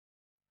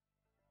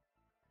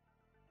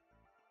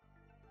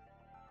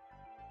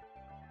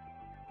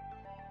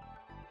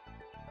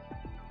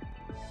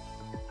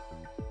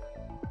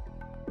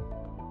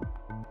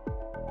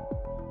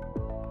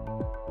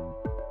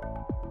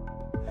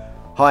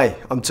Hi,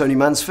 I'm Tony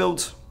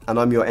Mansfield, and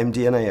I'm your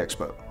MD&A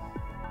expert.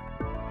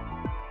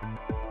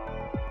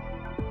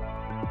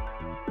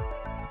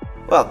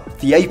 Well,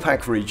 the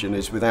APAC region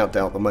is without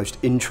doubt the most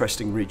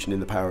interesting region in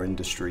the power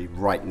industry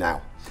right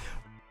now,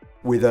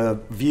 with a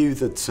view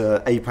that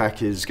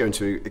APAC is going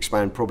to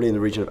expand probably in the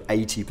region of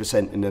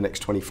 80% in the next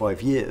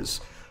 25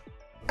 years,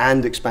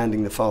 and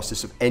expanding the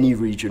fastest of any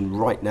region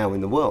right now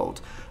in the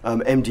world.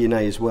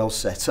 MD&A is well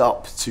set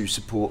up to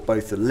support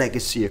both the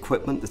legacy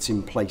equipment that's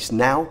in place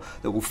now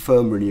that will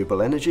firm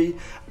renewable energy,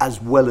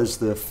 as well as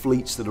the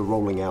fleets that are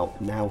rolling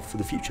out now for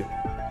the future.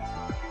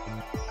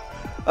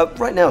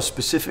 Right now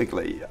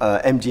specifically,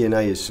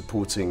 MD&A is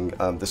supporting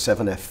the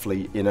 7F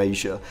fleet in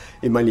Asia,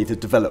 in mainly the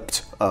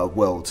developed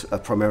world,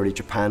 primarily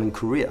Japan and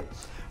Korea.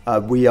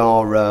 We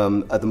are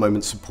at the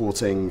moment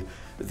supporting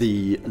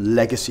the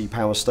legacy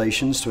power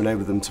stations to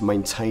enable them to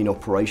maintain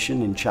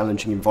operation in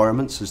challenging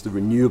environments as the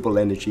renewable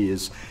energy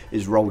is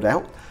rolled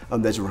out.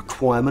 There's a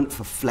requirement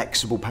for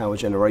flexible power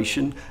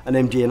generation, and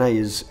MD&A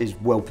is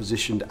well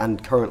positioned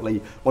and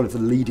currently one of the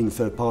leading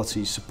third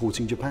parties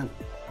supporting Japan.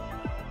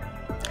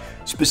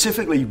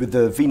 Specifically with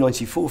the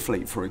V94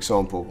 fleet, for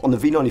example, on the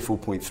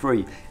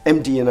V94.3,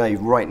 MD&A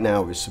right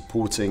now is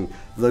supporting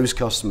those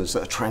customers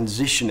that are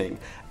transitioning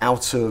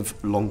out of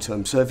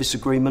long-term service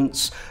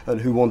agreements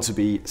and who want to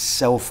be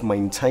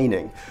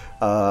self-maintaining.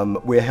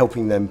 We're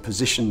helping them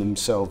position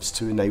themselves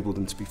to enable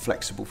them to be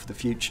flexible for the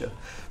future.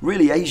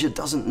 Really, Asia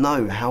doesn't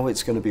know how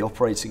it's going to be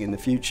operating in the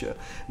future.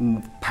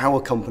 And power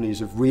companies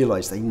have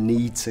realized they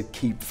need to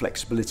keep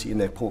flexibility in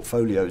their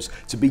portfolios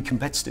to be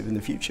competitive in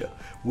the future.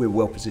 We're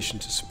well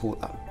positioned to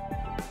support that.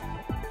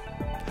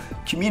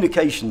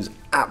 Communication's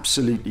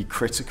absolutely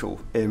critical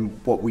in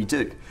what we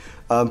do.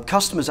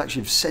 Customers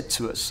actually have said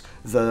to us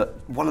that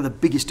one of the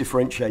biggest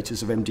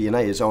differentiators of MD&A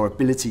is our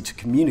ability to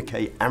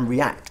communicate and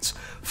react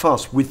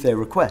fast with their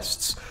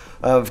requests.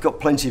 We've got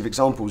plenty of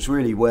examples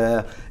really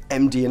where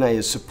MD&A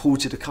has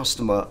supported a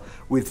customer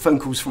with phone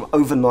calls from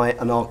overnight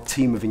and our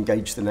team have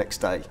engaged the next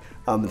day.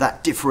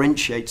 That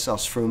differentiates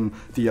us from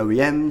the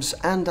OEMs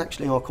and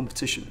actually our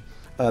competition.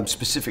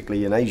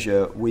 Specifically in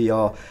Asia, we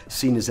are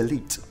seen as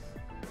elite.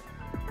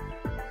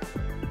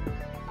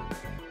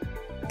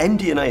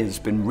 MD&A has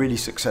been really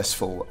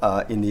successful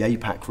in the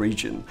APAC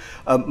region,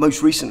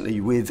 most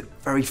recently with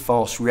very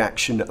fast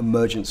reaction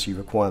emergency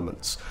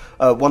requirements.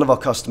 One of our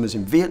customers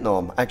in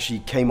Vietnam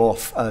actually came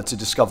off to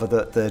discover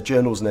that their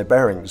journals and their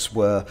bearings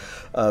were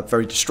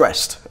very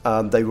distressed.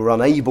 They were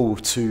unable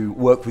to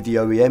work with the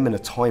OEM in a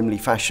timely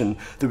fashion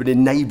that would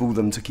enable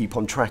them to keep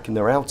on track in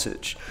their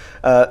outage.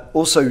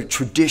 Also,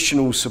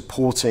 traditional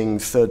supporting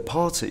third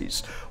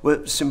parties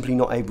were simply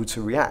not able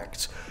to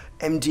react.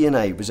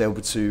 MD&A was able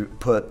to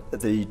put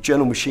the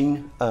journal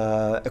machine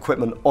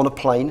equipment on a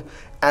plane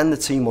and the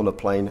team on a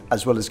plane,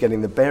 as well as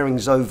getting the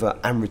bearings over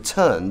and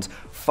returned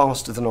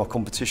faster than our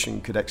competition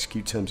could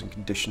execute terms and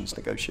conditions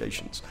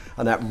negotiations.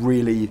 And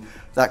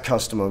that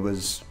customer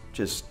was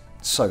just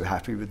so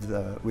happy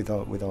with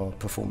our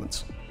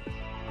performance.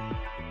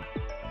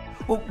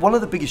 Well, one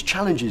of the biggest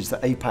challenges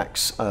that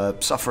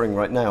APAC's suffering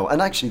right now,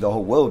 and actually the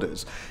whole world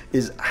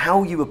is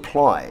how you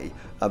apply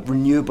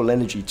renewable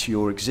energy to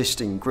your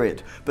existing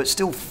grid, but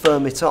still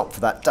firm it up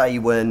for that day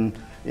when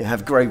you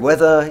have grey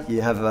weather,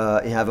 you have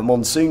a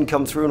monsoon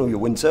come through and all your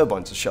wind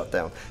turbines are shut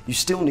down. You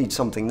still need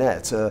something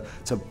there to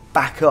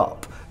back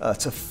up,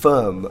 to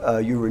firm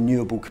your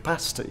renewable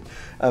capacity.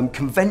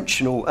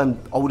 Conventional and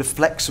older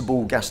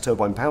flexible gas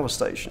turbine power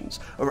stations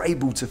are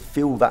able to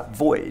fill that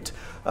void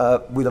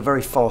with a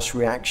very fast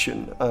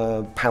reaction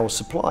power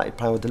supply,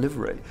 power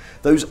delivery.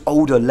 Those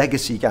older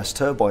legacy gas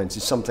turbines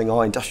is something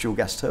our industrial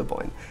gas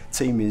turbine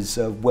team is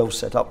well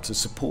set up to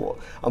support,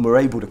 and we're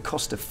able to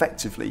cost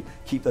effectively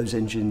keep those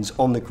engines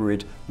on the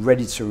grid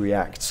ready to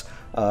react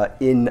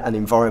in an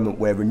environment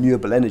where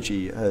renewable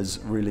energy has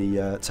really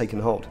taken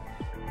hold.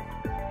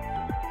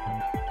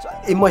 So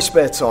in my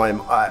spare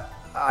time,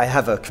 I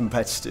have a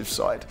competitive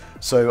side,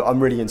 so I'm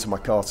really into my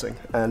karting,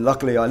 and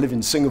luckily I live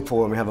in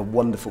Singapore and we have a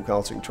wonderful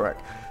karting track.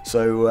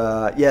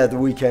 So yeah, the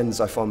weekends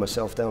I find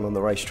myself down on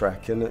the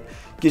racetrack, and it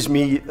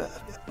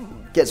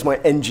gets my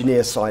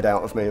engineer side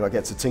out of me. I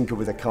get to tinker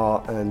with a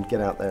car and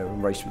get out there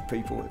and race with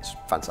people. It's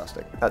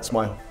fantastic. That's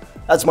my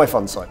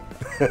fun side.